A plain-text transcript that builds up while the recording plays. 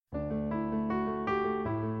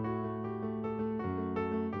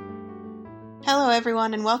Hello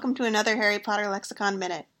everyone, and welcome to another Harry Potter Lexicon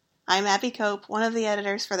Minute. I'm Abby Cope, one of the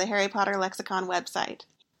editors for the Harry Potter Lexicon website.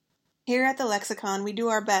 Here at the Lexicon, we do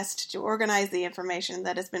our best to organize the information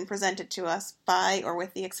that has been presented to us by or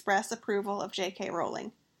with the express approval of J.K.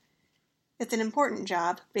 Rowling. It's an important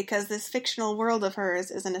job because this fictional world of hers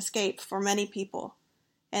is an escape for many people,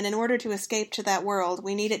 and in order to escape to that world,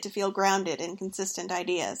 we need it to feel grounded in consistent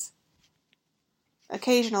ideas.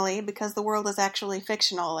 Occasionally, because the world is actually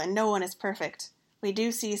fictional and no one is perfect, we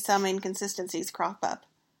do see some inconsistencies crop up.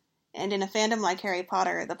 And in a fandom like Harry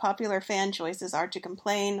Potter, the popular fan choices are to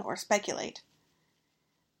complain or speculate.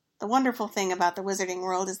 The wonderful thing about the wizarding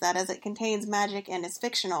world is that as it contains magic and is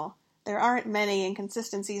fictional, there aren't many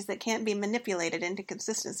inconsistencies that can't be manipulated into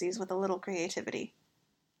consistencies with a little creativity.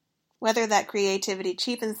 Whether that creativity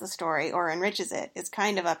cheapens the story or enriches it is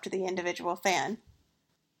kind of up to the individual fan.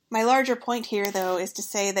 My larger point here, though, is to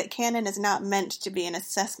say that canon is not meant to be an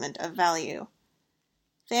assessment of value.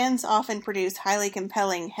 Fans often produce highly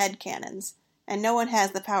compelling headcanons, and no one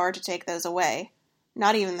has the power to take those away,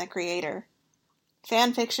 not even the creator.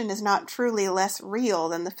 Fan fiction is not truly less real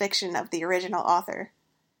than the fiction of the original author.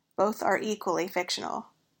 Both are equally fictional.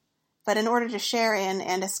 But in order to share in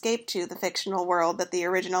and escape to the fictional world that the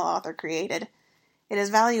original author created, it is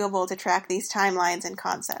valuable to track these timelines and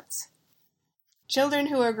concepts. Children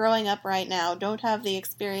who are growing up right now don't have the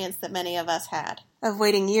experience that many of us had, of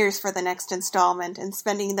waiting years for the next installment and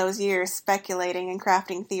spending those years speculating and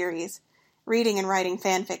crafting theories, reading and writing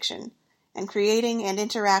fan fiction, and creating and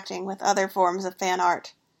interacting with other forms of fan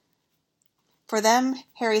art. For them,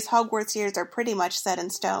 Harry's Hogwarts years are pretty much set in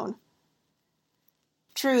stone.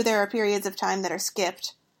 True, there are periods of time that are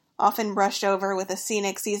skipped, often brushed over with a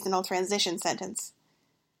scenic seasonal transition sentence.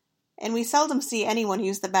 And we seldom see anyone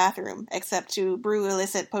use the bathroom, except to brew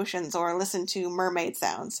illicit potions or listen to mermaid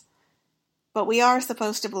sounds. But we are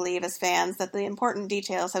supposed to believe as fans that the important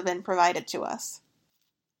details have been provided to us.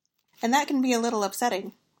 And that can be a little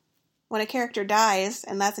upsetting. When a character dies,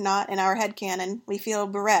 and that's not in our headcanon, we feel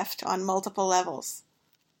bereft on multiple levels.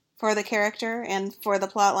 For the character, and for the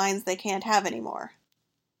plot lines they can't have anymore.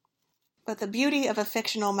 But the beauty of a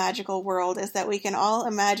fictional magical world is that we can all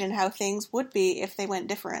imagine how things would be if they went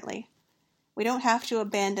differently. We don't have to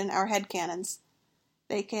abandon our headcanons.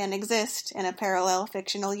 They can exist in a parallel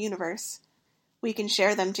fictional universe. We can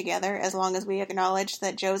share them together as long as we acknowledge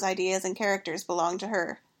that Jo's ideas and characters belong to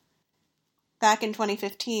her. Back in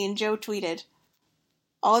 2015, Jo tweeted,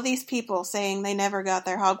 "All these people saying they never got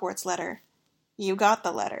their Hogwarts letter. You got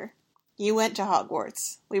the letter. You went to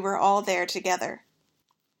Hogwarts. We were all there together."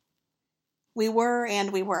 We were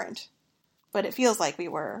and we weren't. But it feels like we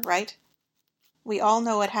were, right? We all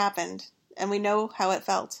know what happened, and we know how it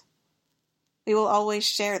felt. We will always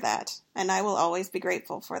share that, and I will always be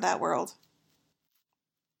grateful for that world.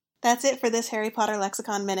 That's it for this Harry Potter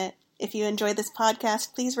Lexicon Minute. If you enjoyed this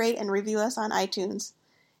podcast, please rate and review us on iTunes.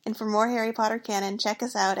 And for more Harry Potter canon, check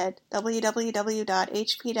us out at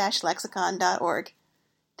www.hp-lexicon.org.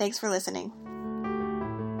 Thanks for listening.